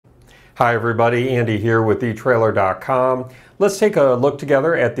Hi everybody, Andy here with etrailer.com. Let's take a look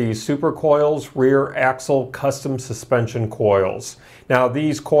together at the SuperCoils rear axle custom suspension coils. Now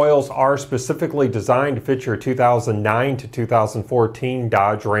these coils are specifically designed to fit your 2009 to 2014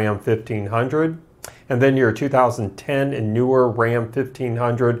 Dodge Ram 1500 and then your 2010 and newer Ram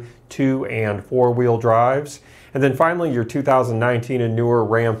 1500 2 and 4-wheel drives, and then finally your 2019 and newer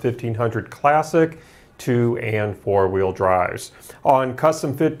Ram 1500 Classic 2 and 4-wheel drives. On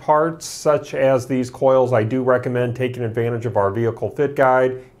custom fit parts such as these coils, I do recommend taking advantage of our vehicle fit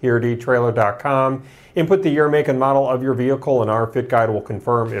guide here at etrailer.com. Input the year, make, and model of your vehicle and our fit guide will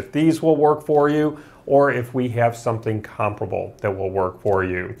confirm if these will work for you or if we have something comparable that will work for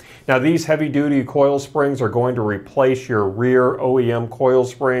you. Now these heavy-duty coil springs are going to replace your rear OEM coil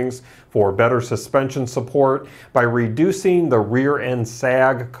springs for better suspension support by reducing the rear end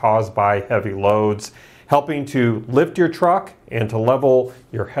sag caused by heavy loads, helping to lift your truck and to level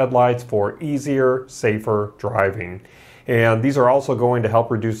your headlights for easier, safer driving. And these are also going to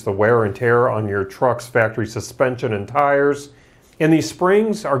help reduce the wear and tear on your truck's factory suspension and tires. And these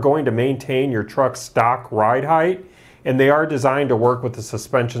springs are going to maintain your truck's stock ride height, and they are designed to work with a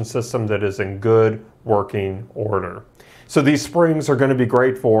suspension system that is in good working order. So these springs are going to be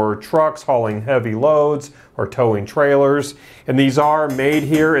great for trucks hauling heavy loads or towing trailers. And these are made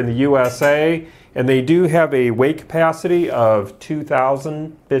here in the USA, and they do have a weight capacity of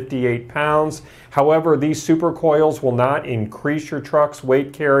 2,058 pounds. However, these SuperCoils will not increase your truck's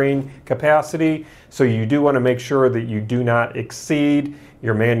weight carrying capacity, so you do want to make sure that you do not exceed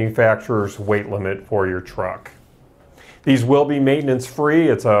your manufacturer's weight limit for your truck. These will be maintenance free.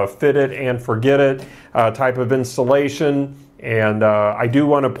 It's a fit it and forget it type of installation. And I do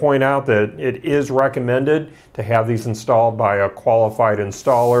want to point out that it is recommended to have these installed by a qualified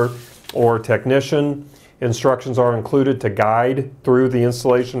installer or technician. Instructions are included to guide through the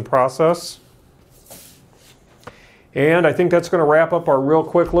installation process. And I think that's going to wrap up our real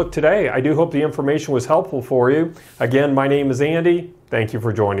quick look today. I do hope the information was helpful for you. Again, my name is Andy. Thank you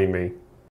for joining me.